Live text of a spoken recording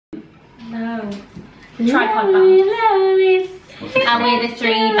No. Tripod band. And we're the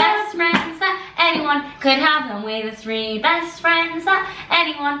three best friends that anyone could have. And we're the three best friends that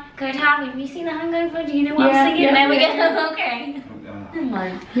anyone could have. Have you seen The Hangover? Do you know what I'm singing? Yeah, there we go. Okay. Never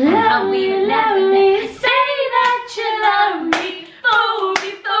mind. And we would never say that you love me. Fool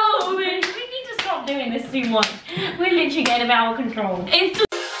me. We need to stop doing this too much. We're literally getting out of control. It's just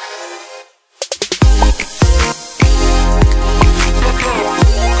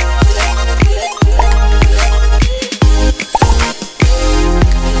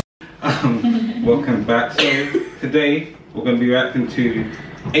welcome back. So today we're going to be reacting to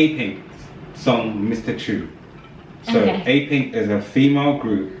A-Pink's song Mr. Chu. So A-Pink is a female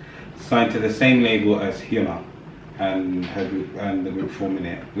group signed to the same label as Hyuna and her group and the group forming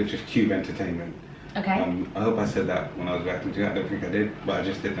it, which is Cube Entertainment. okay. I hope I said that when I was reacting to it. I don't think I did, but I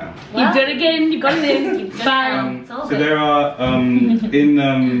just did now. Well, you did it again. You got it in. Bang. So there are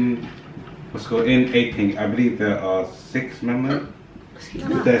in what's called in A-Pink, I believe there are 6 members.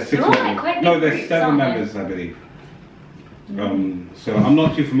 There's 6 members. No, there's 7 members, I believe. So I'm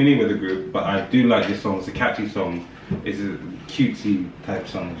not too familiar with the group, but I do like this song. It's a catchy song. It's a cutesy type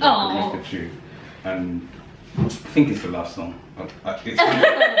song. Mr. Chu, and I think it's a love song.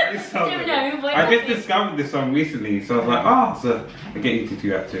 It's so good. I just discovered this song recently, so I was like, so I get you to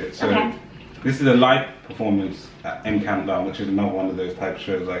react to it. So this is a live performance at MCountdown, which is another one of those type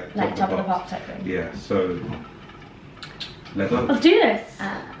shows like Top of the Pop type thing. Yeah, so let's go. Let's do this.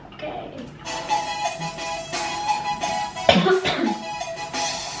 Okay.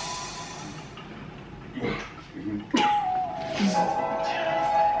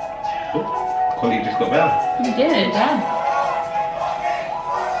 Quality just got better. You did. Yeah.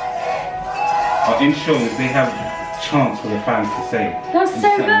 In shows, they have chants for the fans to say. That's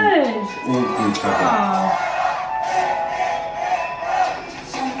so good. All groups have that.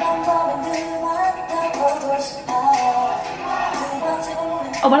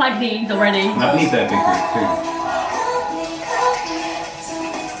 Oh, I like these already. I believe they're a big group too.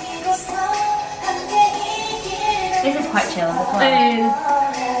 This is quite chill as well. It is.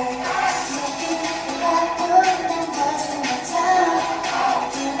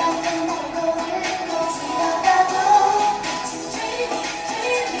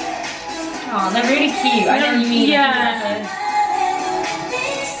 Oh, they're really cute. I know what you mean. Yeah.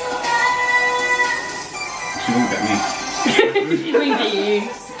 She looked at me. She winked at you.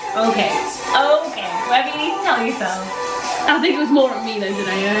 Okay. Whatever you need to tell yourself. I think it was more at me though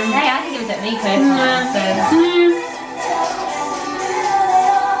today. Hey, I think it was at me personally.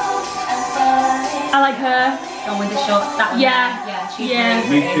 I like her. Gone with the short. That one. Yeah. Yeah. She's Yeah.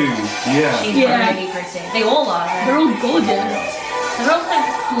 really Me pretty. too. Yeah. She's Yeah. really pretty. They all are. They're all gorgeous. They're all so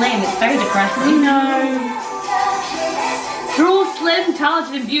slim. It's very I depressing. know. They're all slim,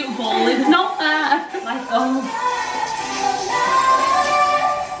 talented, and beautiful. It's not fair. Like, oh.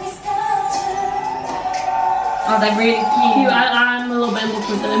 Oh, they're really cute. I'm a little bit in love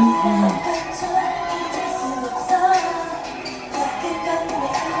with them.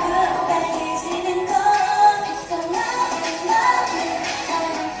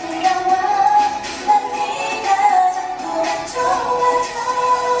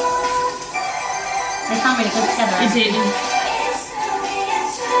 They sound really good together. They do.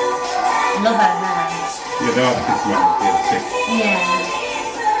 Love her hair. Yeah, they are 6 members. Yeah, 6. Yeah.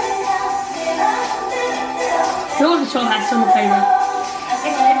 They're all the short hairs, still my favourite.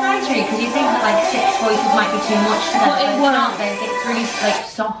 It's very true because you think that like 6 voices might be too much for them, But it it's won't. not. It's really like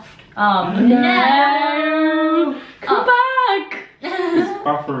soft. No! Come back! It's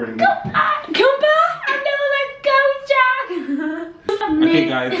buffering. Come back! I never let go, Jack. Okay,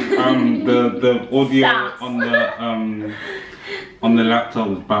 guys. The audio on the laptop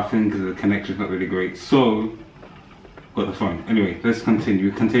was buffering because the connection's not really great. So got the phone. Anyway, let's continue.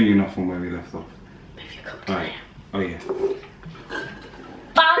 We're continuing off from where we left off. Right. Oh yeah.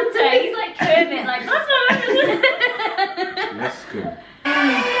 Banter. He's like Kermit. Like that's what. Let's go.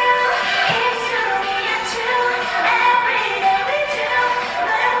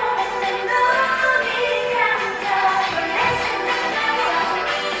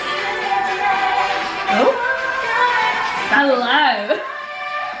 Hello!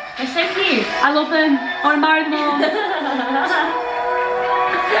 They're so cute. I love them. I want to marry them all.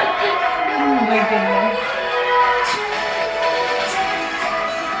 Oh my goodness.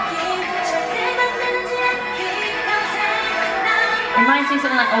 Reminds me of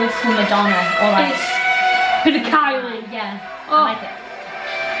something like old school Madonna or like Bit of Kylie. yeah. Oh. I like it.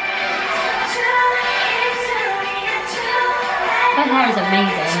 Her hair is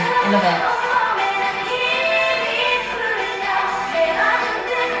amazing. I love it.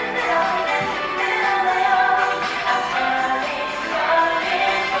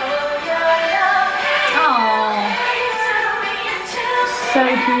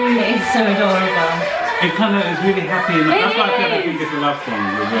 so adorable. It kind of is really happy. And that's why I said I think it's a love song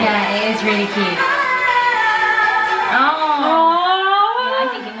as well. Yeah, it is really cute. Oh. Yeah, I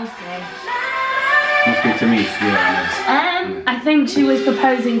think it must be. Must be to me, yeah. I think she was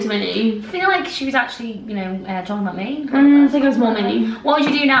proposing to Minnie. I feel like she was actually, you know, talking about me. I think it was more Minnie. What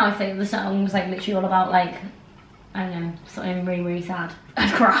would you do now if the song was like literally all about like, I don't know, something really, really sad?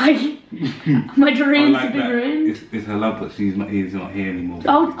 I'd cry. My dreams like have been ruined. It's her love, but he's not here anymore.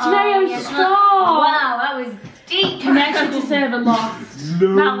 Oh, Janeo, yeah, stop! Wow, that was deep. Connection to serve and lost.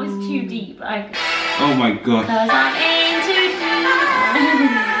 No. That was too deep. Like, oh my god. cause I'm in too deep.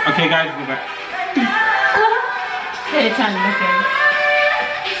 Okay, guys, we're back. Good time looking.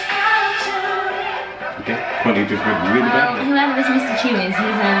 Okay, probably just went really Well, bad. whoever this Mr. Chu is,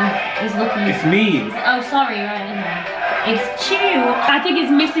 he's looking. It's me. Oh, sorry, right, okay. It's Chu. I think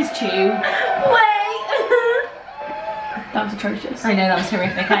it's Mrs. Chu. Wait. That was atrocious. I know, that was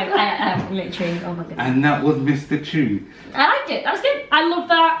horrific. I literally, oh my goodness. And that was Mr. Chu. I liked it, that was good. I love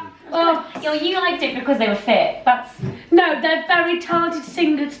that. Oh. Yo, you liked it because they were fit. That's... No, they're very talented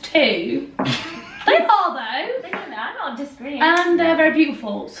singers too. They are though. I'm not disagreeing. And they're very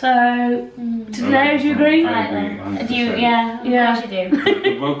beautiful, so... Janeo, do you agree? I agree, Do you? 100%. Yeah, Yeah. of course you do.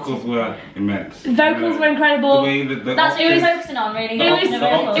 The vocals were immense. The vocals were The incredible. way that That's what octave- you're focusing on, really. The not It the was,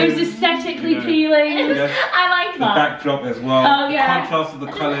 vocals. it was aesthetically appealing. Yeah. I like The that. backdrop as well. Oh, yeah. The contrast of the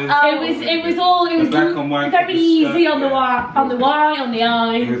colours. Oh. It was all The black and white very of the skirt, easy on the yeah. Y, on the It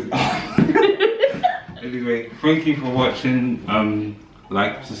eye. was- Anyway, thank you for watching.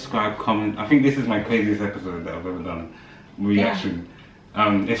 Like, subscribe, comment. I think this is my craziest episode that I've ever done. Reaction.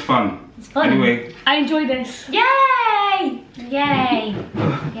 It's fun. It's fun. Anyway. I enjoy this. Yay! Yay!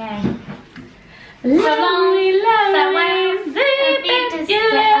 Yay! Lovely, Farewell. lovely, zip I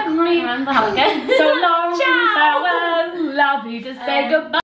can't remember how it goes. So long, Ciao. farewell, love you to say goodbye.